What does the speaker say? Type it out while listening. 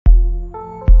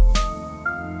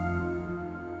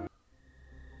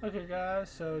Okay guys,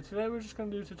 so today we're just going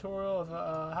to do a tutorial of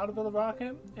how to build a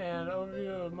rocket and an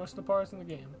overview of most of the parts in the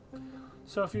game.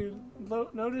 So if you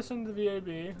notice in the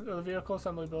VAB, or the Vehicle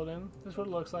Assembly Building, this is what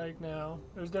it looks like now.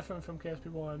 It was different from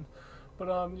KSP1.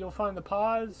 But you'll find the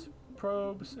pods,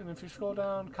 probes, and if you scroll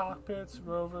down, cockpits,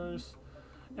 rovers,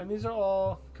 and these are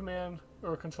all command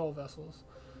or control vessels.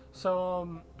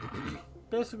 So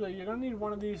basically you're going to need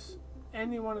one of these,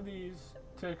 any one of these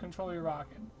to control your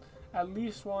rocket. At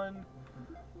least one.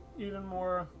 Even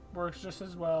more works just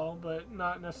as well, but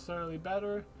not necessarily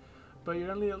better. But you're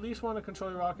going to need at least one to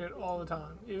control your rocket all the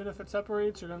time. Even if it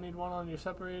separates, you're going to need one on your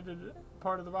separated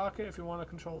part of the rocket if you want to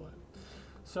control it.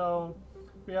 So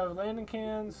we have landing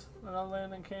cans, another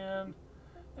landing can.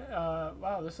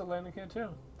 Wow, this is a landing can too.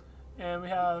 And we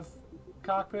have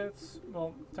cockpits.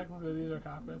 Well, technically these are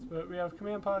cockpits, but we have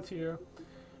command pods here.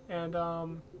 And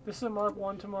this is a Mark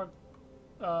 1 to Mark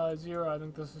 0. I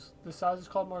think this size is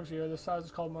called Mark 0. This size is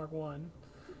called Mark 1.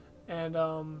 And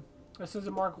this is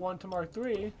a Mark 1 to Mark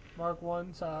 3. Mark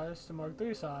 1 size to Mark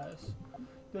 3 size.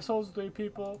 This holds 3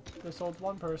 people. This holds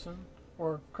 1 person.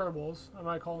 Or Kerbals. I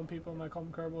might call them people. I might call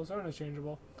them Kerbals. They're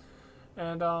interchangeable.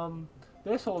 And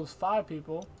this holds 5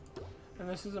 people. And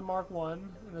this is a Mark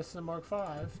 1. And this is a Mark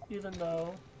 5. Even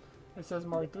though it says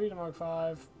Mark 3 to Mark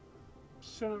 5.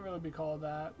 Shouldn't really be called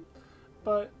that.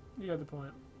 But you get the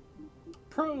point.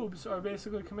 Probes are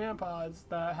basically command pods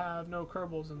that have no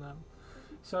Kerbals in them.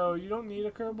 So you don't need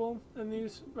a Kerbal in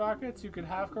these rockets. You can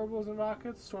have Kerbals in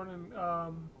rockets stored in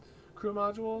crew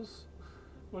modules,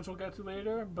 which we'll get to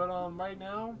later. But right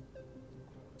now,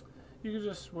 you can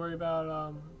just worry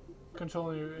about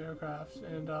controlling your aircraft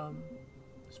and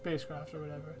spacecraft or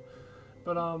whatever.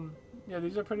 But yeah,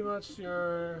 these are pretty much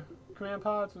your command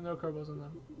pods with no Kerbals in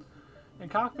them. And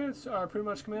cockpits are pretty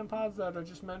much command pods that are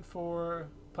just meant for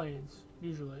planes,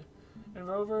 usually. And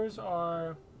rovers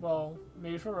are, well,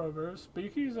 made for rovers, but you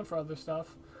can use them for other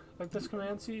stuff. Like this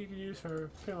command seat you can use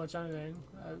for pretty much anything.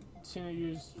 I've seen it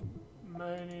used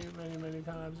many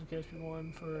times in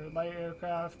KSP1 for light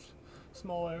aircraft,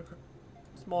 small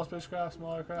spacecraft,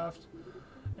 small aircraft,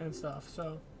 and stuff.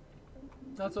 So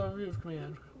that's an overview of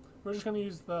command. We're just going to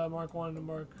use the Mark 1 to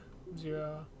Mark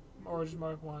 0, or just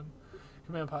Mark 1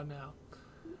 command pod now.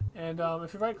 And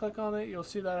if you right click on it, you'll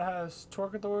see that it has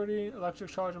torque authority, electric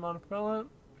charge, and monopropellant.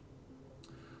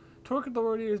 Torque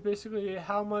authority is basically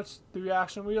how much the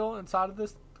reaction wheel inside of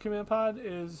this command pod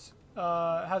is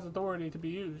has authority to be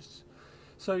used.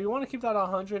 So you want to keep that at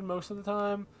 100 most of the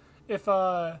time. If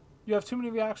you have too many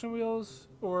reaction wheels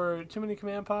or too many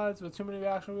command pods with too many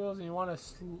reaction wheels and you want to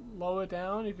slow it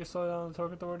down, you can slow down the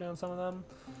torque authority on some of them.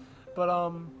 But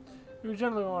you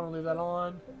generally want to leave that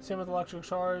on. Same with electric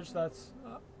charge. That's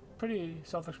pretty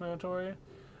self-explanatory,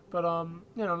 but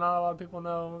you know, not a lot of people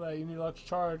know that you need electric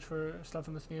charge for stuff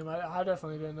in this game. I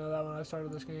definitely didn't know that when I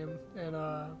started this game, and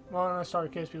well, when I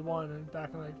started KSP1 and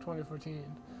back in like 2014.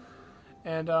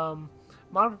 And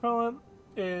monopropellant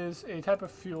is a type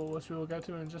of fuel, which we will get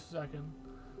to in just a second.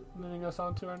 Moving us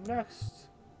on to our next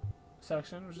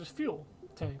section, which is fuel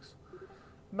tanks.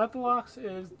 Methalox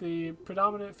is the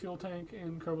predominant fuel tank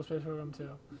in Kerbal Space Program 2.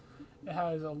 It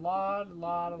has a lot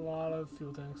of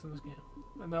fuel tanks in this game.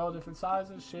 And they're all different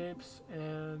sizes, shapes,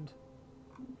 and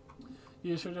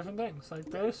used for different things. Like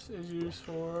this is used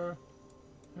for,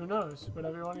 who knows,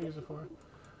 whatever you want to use it for.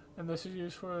 And this is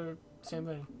used for the same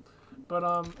thing.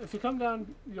 But if you come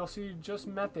down, you'll see just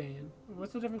methane.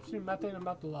 What's the difference between methane and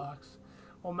methalox?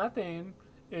 Well, methane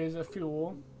is a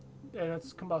fuel, and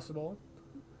it's combustible.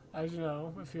 As you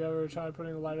know, if you ever tried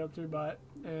putting a light up to your butt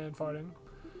and farting.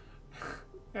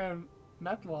 And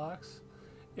methalox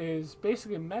is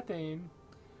basically methane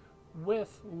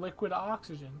with liquid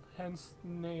oxygen, hence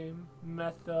the name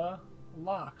methalox,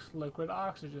 liquid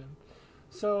oxygen.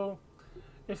 So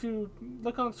if you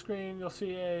look on screen, you'll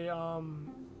see a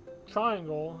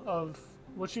triangle of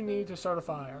what you need to start a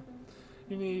fire.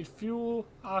 You need fuel,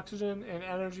 oxygen, and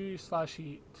energy /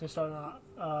 heat to start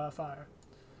a fire.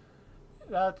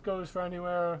 That goes for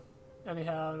anywhere,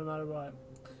 anyhow, no matter what.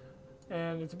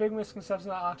 And it's a big misconception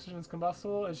that oxygen is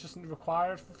combustible. It's just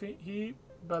required for heat.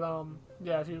 But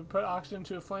yeah, if you put oxygen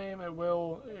to a flame, it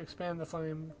will expand the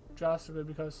flame drastically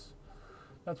because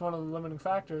that's one of the limiting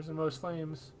factors in most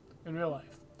flames in real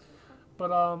life.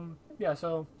 But yeah,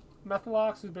 so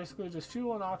methalox is basically just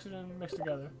fuel and oxygen mixed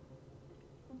together.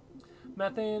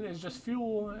 Methane is just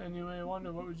fuel, and you may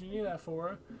wonder, what would you need that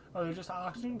for? Are there just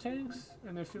oxygen tanks?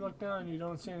 And if you look down, you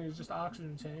don't see any just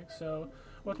oxygen tanks. So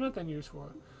what's methane used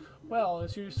for? Well,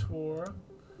 it's used for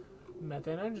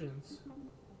methane engines.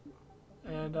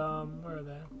 And where are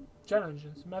they? jet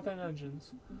engines, methane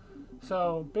engines.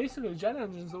 So basically jet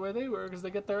engines, the way they work is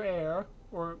they get their air,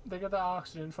 or they get their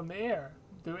oxygen from the air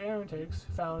through air intakes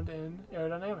found in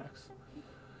aerodynamics.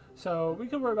 So we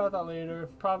can worry about that later,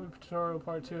 probably tutorial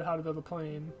part 2, how to build a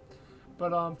plane.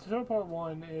 But tutorial part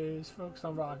 1 is focused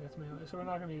on rockets mainly, so we're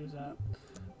not going to use that.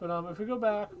 But if we go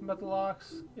back,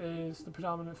 Methalox is the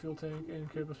predominant fuel tank in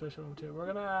Kerbal Space Program 2. We're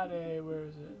going to add a, where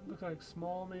is it? Looks like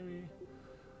small, maybe?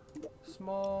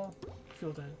 Small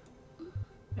fuel tank.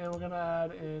 And we're going to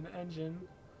add an engine,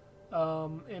 a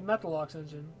Methalox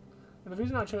engine. And the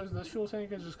reason I chose this fuel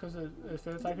tank is just because it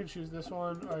fits. I could choose this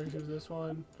one, or I could choose this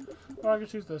one, or I could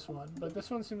choose this one. But this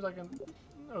one seems like an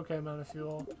okay amount of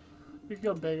fuel. We could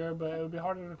go bigger, but it would be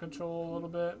harder to control a little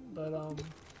bit. But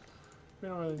we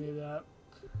don't really need that.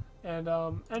 And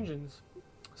engines.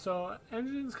 So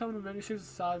engines come in many shapes and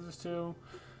sizes too.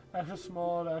 Extra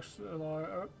small to extra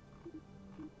large.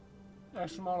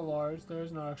 Extra small to large. There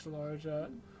is no extra large yet.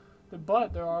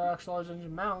 But there are extra large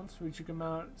engine mounts, which you can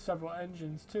mount several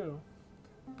engines to.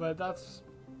 But that's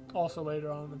also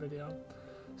later on in the video.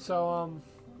 So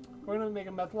we're going to make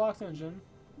a Methalox engine,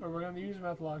 or we're going to use a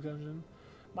Methalox engine.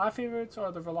 My favorites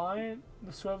are the Reliant,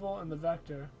 the Swivel, and the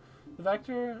Vector. The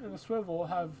Vector and the Swivel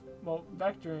have, well,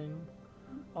 vectoring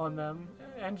on them,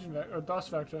 or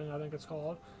dust vectoring I think it's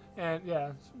called. And yeah,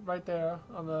 it's right there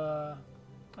on the,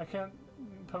 I can't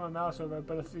put my mouse over it,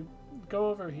 but if you go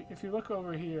over, if you look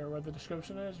over here where the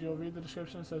description is, you'll read the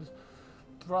description. It says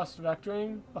thrust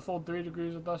vectoring, a full 3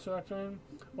 degrees of thrust vectoring.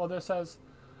 Well, this has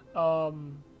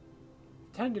 10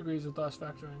 degrees of thrust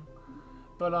vectoring.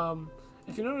 But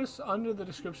if you notice under the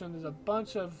description, there's a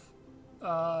bunch of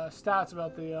stats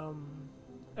about the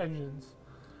engines.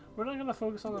 We're not going to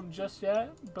focus on them just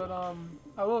yet, but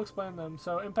I will explain them.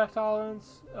 So impact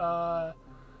tolerance,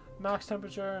 max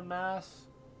temperature and mass,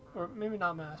 or maybe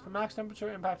not mass, but max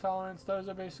temperature, impact tolerance, those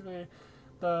are basically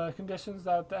the conditions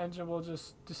that the engine will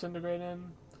just disintegrate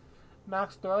in.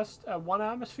 Max thrust at 1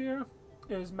 atmosphere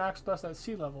is max thrust at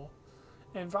sea level.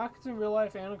 And rockets in real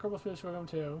life and in Kerbal Space Program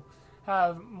 2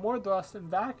 have more thrust in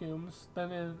vacuums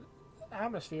than in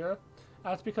atmosphere.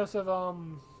 That's because of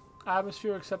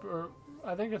atmospheric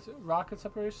I think it's rocket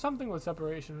separation, something with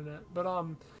separation in it. But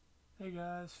hey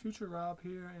guys, Future Rob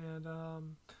here, and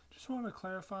just want to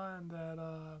clarify on that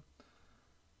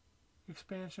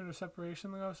expansion or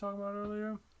separation that I was talking about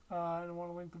earlier. I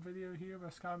want to link the video here by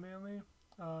Scott Manley,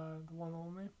 the one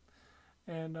only,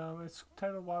 and it's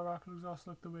titled "Why Rocket Exhausts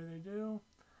Look the Way They Do,"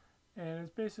 and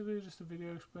it's basically just a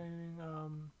video explaining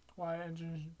why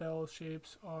engine bell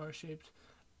shapes are shaped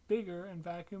bigger in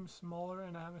vacuum, smaller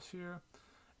in atmosphere.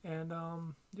 And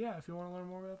yeah, if you want to learn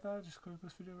more about that, just click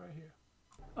this video right here.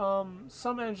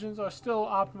 Some engines are still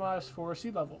optimized for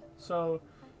sea level. So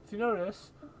if you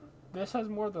notice, this has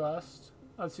more thrust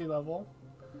at sea level.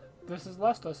 This is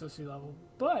less thrust at sea level.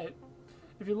 But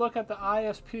if you look at the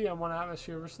ISP in 1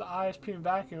 atmosphere versus the ISP in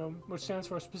vacuum, which stands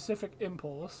for specific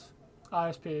impulse,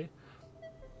 ISP,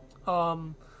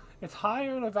 it's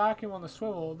higher in a vacuum on the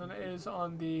Swivel than it is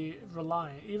on the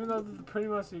Reliant, even though they're pretty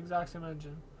much the exact same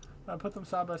engine. If I put them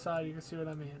side by side, you can see what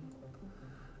I mean.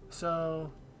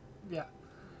 So, yeah.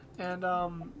 And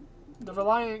the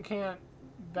Reliant can't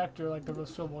vector like the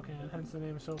Swivel can, hence the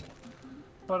name Swivel.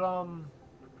 But,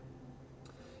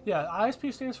 yeah,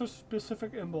 ISP stands for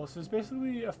specific impulse. It's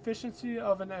basically efficiency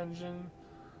of an engine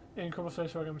in Kerbal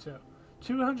Space Program 2.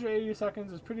 280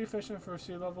 seconds is pretty efficient for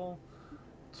sea level.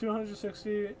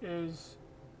 260 is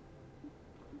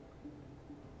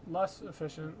less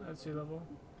efficient at sea level,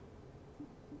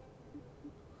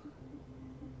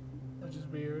 which is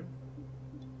weird.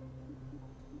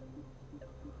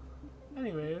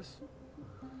 Anyways,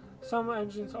 some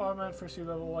engines are meant for sea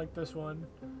level, like this one.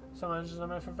 Some engines are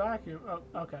meant for vacuum. Oh,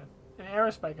 okay. An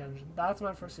aerospike engine, that's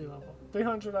meant for sea level.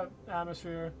 300 at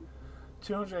atmosphere,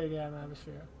 280 at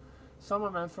atmosphere. Some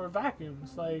are meant for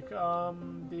vacuums, like where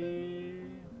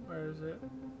is it?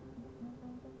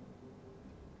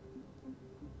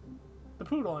 The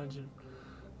Poodle engine.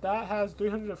 That has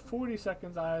 340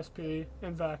 seconds ISP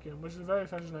in vacuum, which is a very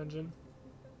efficient engine.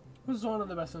 This is one of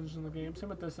the best engines in the game. Same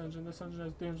with this engine. This engine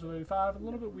has 385, a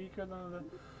little bit weaker than the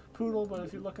Poodle, but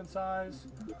if you look in size,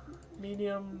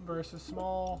 medium versus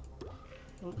small.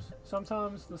 Oops.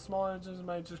 Sometimes the small engines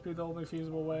might just be the only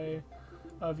feasible way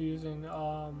of using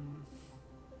an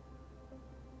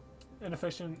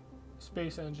efficient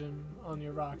space engine on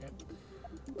your rocket.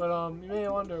 But you may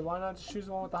wonder, why not just choose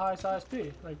the one with the highest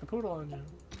ISP, like the Poodle engine,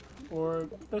 or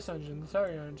this engine, the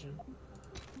Terrier engine?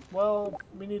 Well,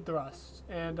 we need thrust,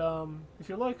 and if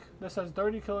you look, this has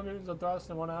 30 kilonewtons of thrust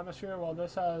in 1 atmosphere, while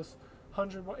this has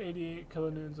 188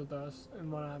 kilonewtons of thrust in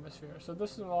 1 atmosphere. So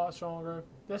this is a lot stronger.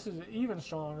 This is even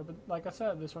stronger, but like I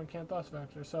said, this one can't thrust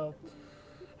vector. So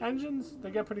engines,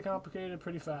 they get pretty complicated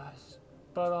pretty fast.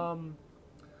 But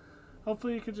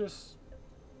hopefully you could just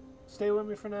stay with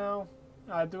me for now.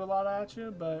 I do a lot at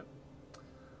you, but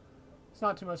it's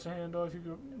not too much to handle. If you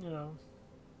could, you know,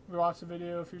 rewatch the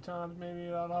video a few times, maybe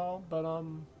that'll help. But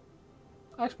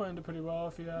I explained it pretty well,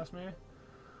 if you ask me.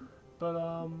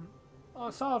 But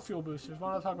solid fuel boosters.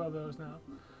 Why not talk about those now?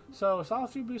 So solid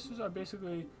fuel boosters are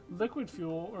basically liquid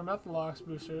fuel or methalox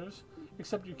boosters,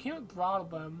 except you can't throttle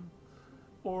them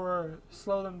or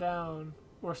slow them down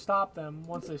or stop them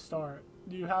once they start.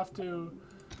 You have to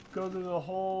go through the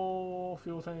whole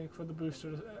fuel tank for the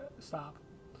booster to stop.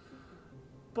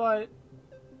 But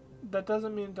that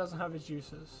doesn't mean it doesn't have its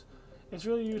uses. It's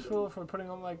really useful for putting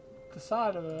on like the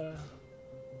side of a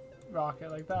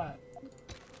rocket like that.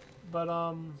 But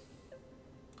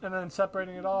and then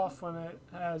separating it off when it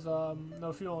has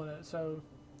no fuel in it. So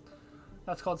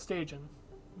that's called staging,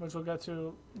 which we'll get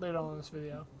to later on in this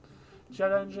video.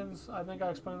 Jet engines, I think I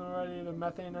explained them already. They're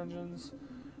methane engines.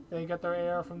 They get their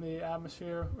air from the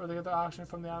atmosphere, or they get their oxygen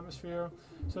from the atmosphere,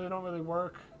 so they don't really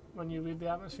work when you leave the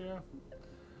atmosphere.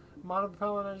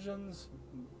 Monopropellant engines,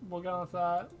 we'll get onto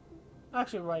that.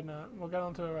 Actually, right now, we'll get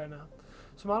onto it right now.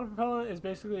 So monopropellant is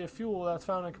basically a fuel that's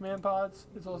found in command pods.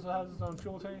 It also has its own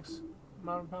fuel tanks.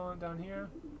 Monopropellant down here.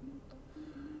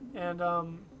 And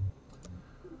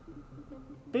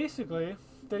basically,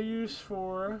 they're used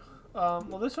for,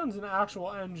 well, this one's an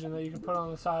actual engine that you can put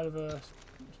on the side of a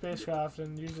spacecraft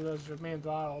and use it as your main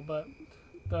throttle, but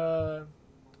the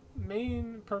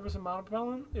main purpose of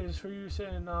monopropellant is for use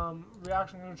in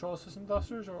reaction control system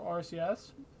thrusters, or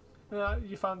RCS.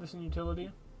 You find this in utility,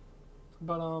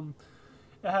 but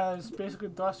it has basically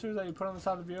thrusters that you put on the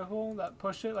side of the vehicle that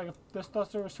push it. Like if this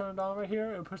thruster was turned on right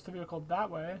here, it would push the vehicle that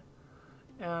way,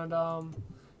 and to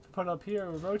put it up here,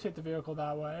 it would rotate the vehicle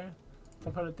that way.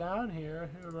 To put it down here,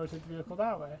 it would rotate the vehicle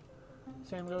that way.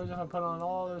 Same goes if I put on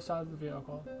all other sides of the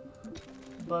vehicle.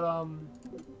 But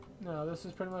no, this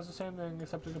is pretty much the same thing,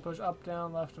 except it can push up,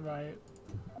 down, left, and right,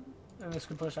 and this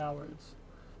can push outwards.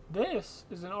 This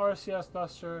is an RCS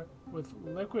thruster with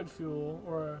liquid fuel,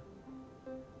 or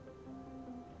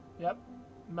yep,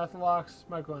 Methalox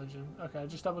microengine. Okay,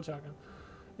 just double checking.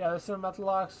 Yeah, this is a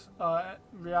Methalox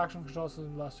reaction control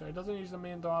system thruster. It doesn't use the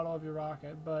main throttle of your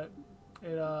rocket, but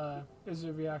it is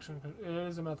a reaction. It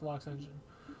is a Methalox engine.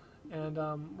 And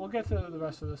we'll get to the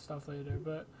rest of this stuff later,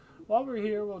 but while we're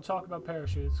here, we'll talk about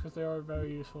parachutes, because they are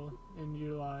very useful and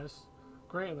utilized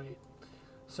greatly.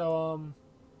 So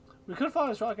we could fly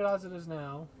this rocket as it is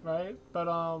now, right? But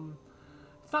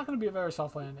it's not going to be a very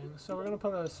soft landing, so we're going to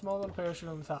put a small little parachute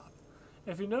on the top.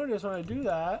 If you notice, when I do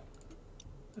that,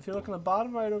 if you look in the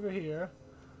bottom right over here,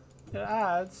 it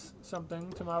adds something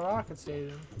to my rocket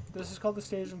staging. This is called the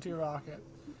staging to your rocket.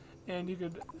 And you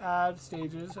could add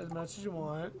stages as much as you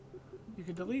want. You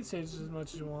could delete stages as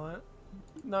much as you want.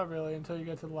 Not really, until you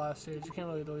get to the last stage. You can't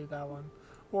really delete that one.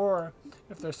 Or,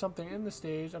 if there's something in the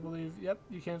stage, I believe, yep,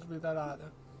 you can't delete that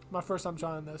either. My first time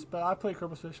trying this, but I played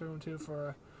Kerbal Space Program 2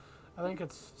 for, I think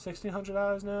it's 1,600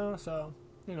 hours now, so,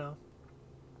 you know.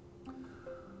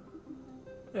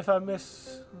 If I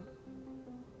misspeak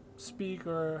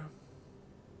or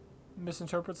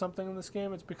misinterpret something in this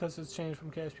game, it's because it's changed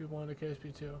from KSP 1 to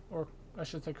KSP 2, or I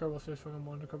should say Kerbal Space Program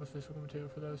 1 to Kerbal Space Program 2,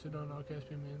 for those who don't know what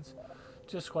KSP means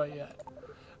just quite yet.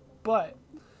 But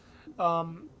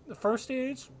the first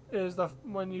stage is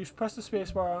when you press the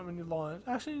spacebar when you launch.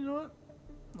 Actually, you know what?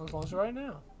 Let's launch it right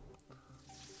now.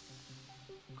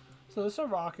 So this is a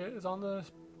rocket. It's on the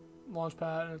launch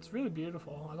pad, and it's really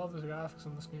beautiful. I love the graphics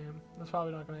in this game. It's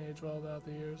probably not going to age well throughout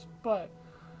the years, but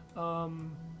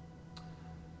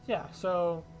yeah,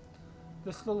 so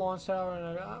this is the launch tower,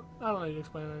 and I don't need to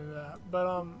explain any of that.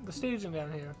 But the staging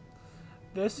down here.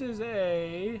 This is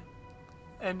a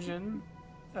engine,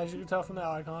 as you can tell from the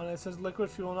icon. It says liquid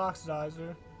fuel and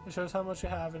oxidizer. It shows how much you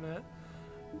have in it.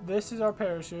 This is our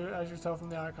parachute, as you can tell from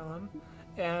the icon,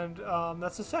 and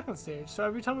that's the second stage. So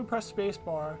every time we press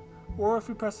spacebar, or if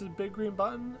we press this big green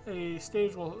button, a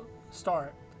stage will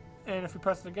start. And if we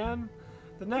press it again,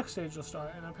 the next stage will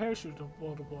start, and a parachute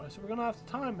will deploy. So we're going to have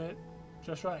to time it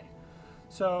just right.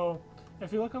 So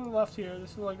if you look on the left here,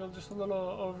 this is like just a little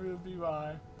overview of the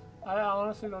UI. I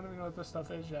honestly don't even know what this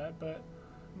stuff is yet, but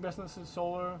I'm guessing this is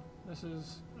solar, this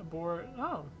is abort,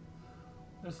 oh,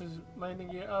 this is landing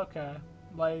gear, okay,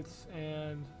 lights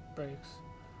and brakes,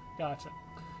 gotcha.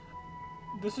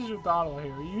 This is your throttle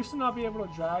here. You used to not be able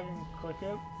to drag and click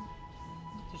it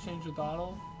to change your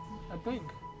throttle, I think.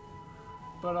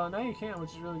 But now you can,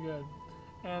 which is really good.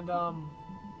 And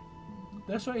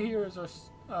This right here is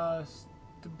our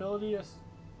stability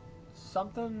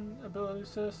something ability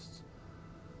assist.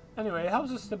 Anyway, it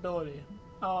helps with stability.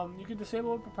 You can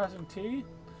disable it by pressing T,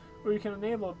 or you can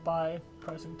enable it by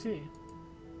pressing T.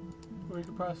 Or you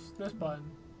can press this button.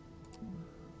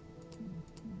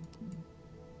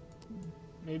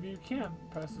 Maybe you can't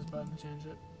press this button to change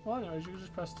it. Well, anyways, you can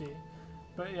just press T.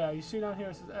 But yeah, you see down here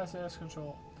it says SAS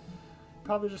control.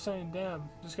 Probably just saying, damn,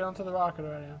 just get onto the rocket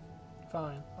already.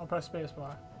 Fine, I'll press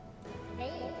spacebar.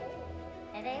 Yeah,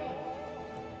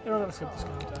 we're gonna skip this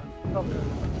countdown. Probably heard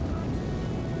it a bunch of times.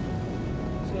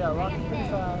 So yeah, rocking pretty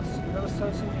fast. You're gonna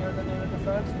start seeing aerodynamic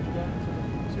effects when you get into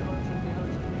the 200, 300 meter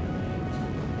range.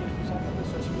 Meters per second. This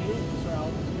is our speed, this is our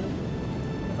altitude.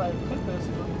 If I click this,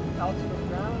 it'll altitude of the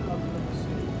ground, altitude of the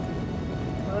sea.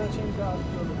 We're gonna change the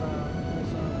altitude of the ground.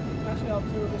 Actually,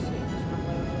 altitude of the sea, because we're going to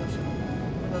land in the ocean.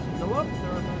 And as we go up,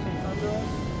 there are rotates under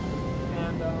us,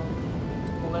 and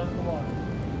we'll land in the water.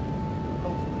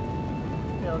 Hopefully.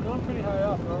 Yeah, we're going pretty high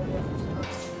up. We're already at 1,500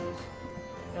 meters.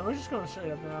 And we're just going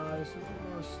straight up now. This is the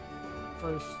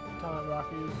first time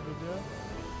Rocky usually do.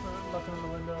 We're looking in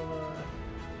the window of our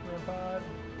command pod.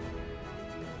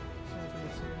 See if we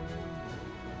can see anything.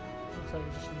 Looks like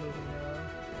it's just a moving arrow.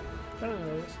 But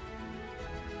anyways,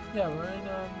 yeah, we're in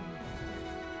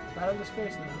we're out of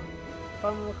space now. If I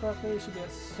remember correctly, it should be at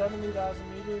 70,000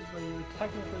 meters, where you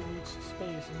technically reach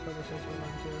space in Kerbal Space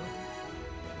Program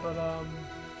 2. But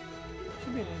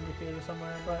should be an indicator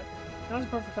somewhere. But now's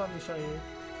the perfect time to show you.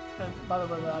 And by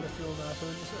the way, we're out of fuel now, so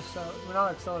we're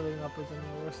not accelerating upwards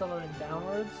anymore. We're accelerating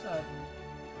downwards at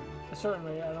a certain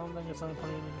rate. I don't think it's 9.8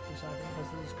 meters per second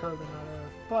because this is curving, not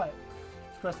Earth. But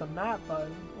if you press the map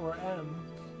button or M,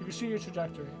 you can see your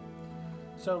trajectory.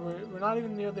 So we're not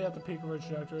even nearly at the peak of our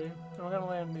trajectory, and we're going to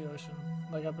land in the ocean,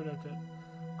 like I predicted.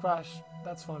 Crash,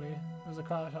 that's funny. There's a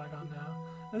crash icon now.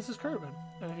 And this is Kerbal.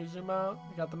 And if you zoom out,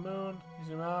 you got the moon. You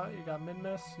zoom out, you got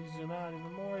Mid-Miss. You zoom out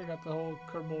even more, you got the whole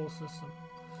Kerbal system.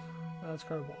 And that's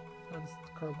Kerbal. That's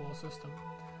the Kerbal system.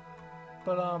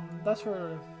 But that's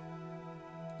for,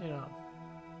 you know,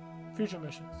 future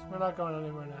missions. We're not going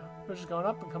anywhere now. We're just going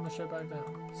up and coming straight back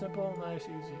down. Simple, nice,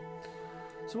 easy.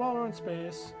 So while we're in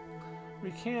space, we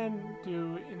can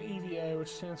do an EVA, which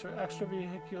stands for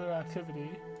Extravehicular Activity.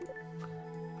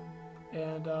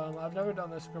 And I've never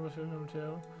done this in Kerbal Space Program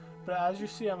 2. But as you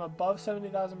see, I'm above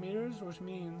 70,000 meters, which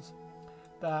means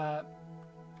that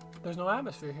there's no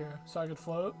atmosphere here. So I could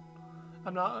float.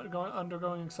 I'm not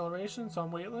undergoing acceleration, so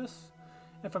I'm weightless.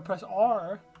 If I press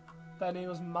R, that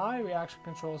enables my reaction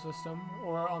control system,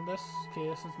 or on this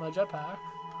case, it's my jetpack.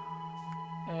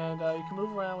 And you can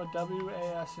move around with W,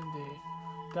 A, S, and D.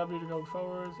 W to go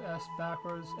forwards, S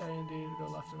backwards, A and D to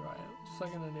go left and right, just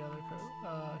like in any other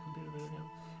computer video game.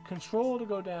 Control to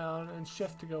go down and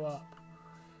Shift to go up.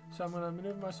 So I'm going to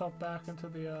maneuver myself back into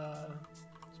the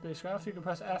spacecraft. You can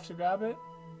press F to grab it,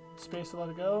 space to let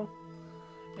it go,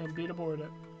 and B to board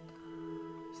it.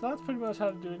 So that's pretty much how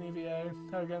to do an EVA,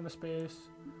 how to get into space.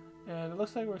 And it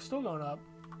looks like we're still going up.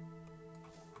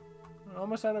 We're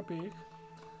almost at our peak.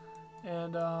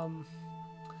 And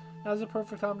now's the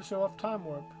perfect time to show off time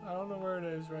warp. I don't know where it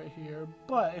is right here,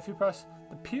 but if you press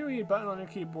the period button on your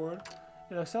keyboard,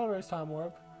 it accelerates time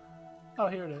warp. Oh,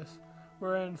 here it is.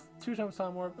 We're in 2 times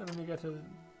time warp, and then you get to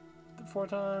 4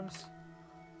 times,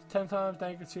 10 times, now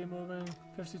you can see it moving,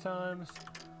 50 times.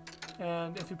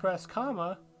 And if you press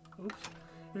comma,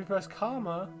 if you press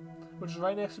comma, which is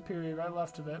right next to period, right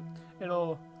left of it,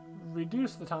 it'll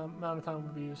reduce the amount of time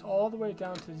warp we use all the way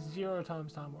down to 0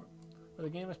 times time warp, where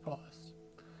the game is paused.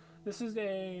 This is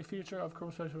a feature of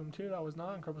Kerbal Space Program 2 that was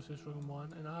not in Kerbal Space Program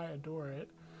 1, and I adore it.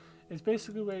 It's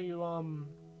basically where you,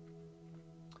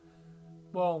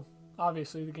 well,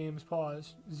 obviously the game is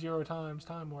paused, 0 times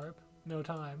time warp, no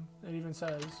time. It even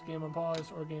says game on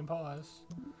pause or game pause.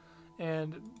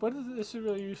 And what this is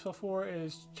really useful for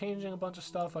is changing a bunch of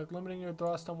stuff, like limiting your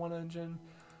thrust on one engine,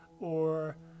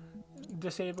 or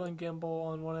disabling gimbal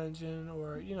on one engine,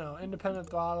 or, you know, independent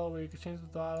throttle where you can change the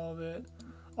throttle of it.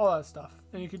 All that stuff.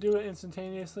 And you can do it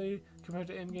instantaneously compared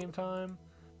to in-game time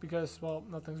because, well,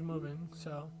 nothing's moving,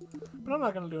 so. But I'm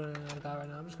not going to do anything like that right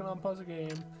now. I'm just going to unpause the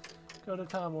game, go to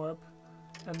time warp,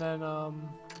 and then,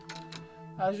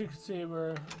 as you can see,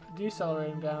 we're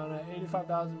decelerating down at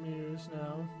 85,000 meters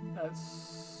now, at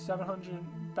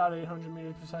about 800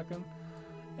 meters per second.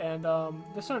 And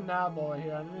this is our nav ball right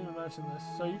here. I didn't even mention this.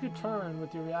 So you could turn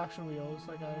with your reaction wheels,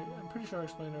 like I'm pretty sure I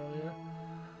explained earlier.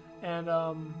 And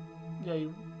yeah,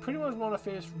 you pretty much want to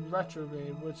face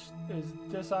retrograde, which is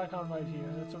this icon right here.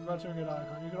 That's a retrograde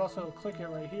icon. You could also click it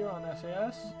right here on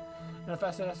SAS. And if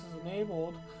SAS is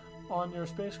enabled, on your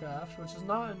spacecraft, which is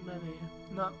not in many,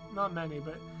 not many,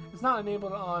 but it's not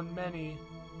enabled on many.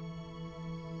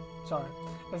 Sorry,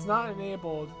 it's not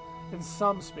enabled in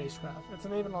some spacecraft. It's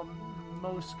enabled on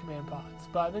most command pods,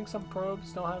 but I think some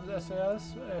probes don't have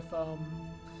SAS. If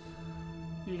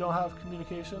you don't have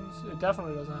communications, it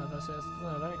definitely doesn't have SAS. It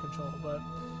doesn't have any control. But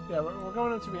yeah, we're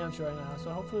going into re-entry right now,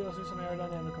 so hopefully you'll see some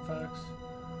aerodynamic effects.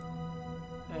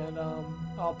 And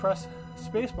I'll press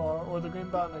spacebar or the green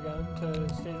button again to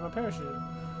stage my parachute.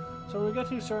 So when we get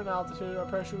to a certain altitude, our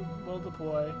parachute will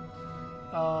deploy.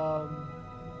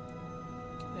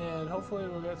 And hopefully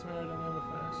we'll get some aerodynamic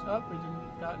effects. Oh, we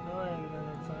got no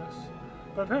aerodynamic effects.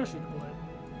 But our parachute deployed.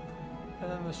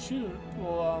 And then the chute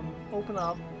will open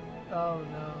up. Oh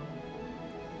no.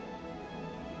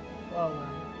 Oh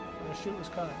then. The chute was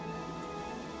cut.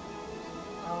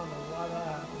 I don't know why that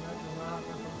happened. That did not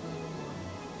happen for anymore.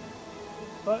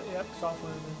 But yep, soft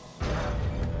landing.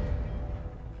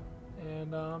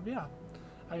 And yeah.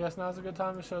 I guess now's a good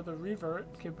time to show the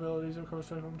revert capabilities of Kerbal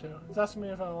Space Program 2. It's asking me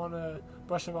if I want to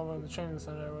brush up on the training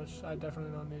center, which I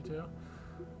definitely don't need to.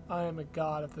 I am a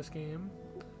god at this game,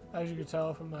 as you can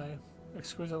tell from my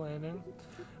exquisite landing.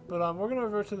 But we're going to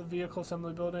revert to the vehicle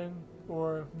assembly building,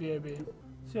 or VAB.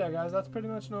 So yeah guys, that's pretty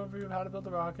much an overview of how to build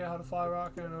the rocket, how to fly a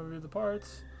rocket, and an overview of the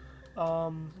parts.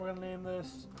 We're going to name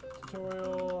this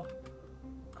Tutorial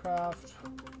Craft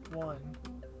 1,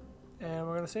 and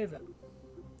we're going to save it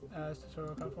as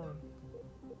Tutorial Craft 1.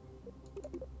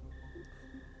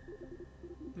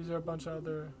 These are a bunch of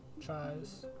other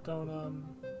tries. Don't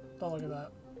look at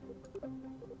that.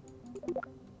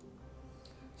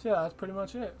 So yeah, that's pretty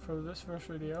much it for this first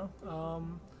video.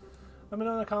 Let me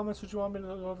know in the comments what you want me to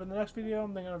go over in the next video.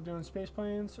 I'm thinking of doing space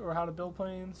planes or how to build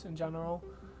planes in general.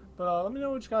 But let me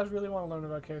know what you guys really want to learn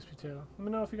about KSP2. Let me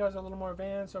know if you guys are a little more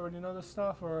advanced, already know this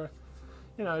stuff, or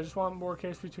you know, just want more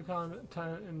KSP2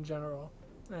 content in general.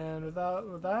 And with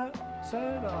that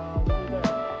said, we'll be there.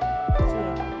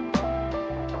 See ya.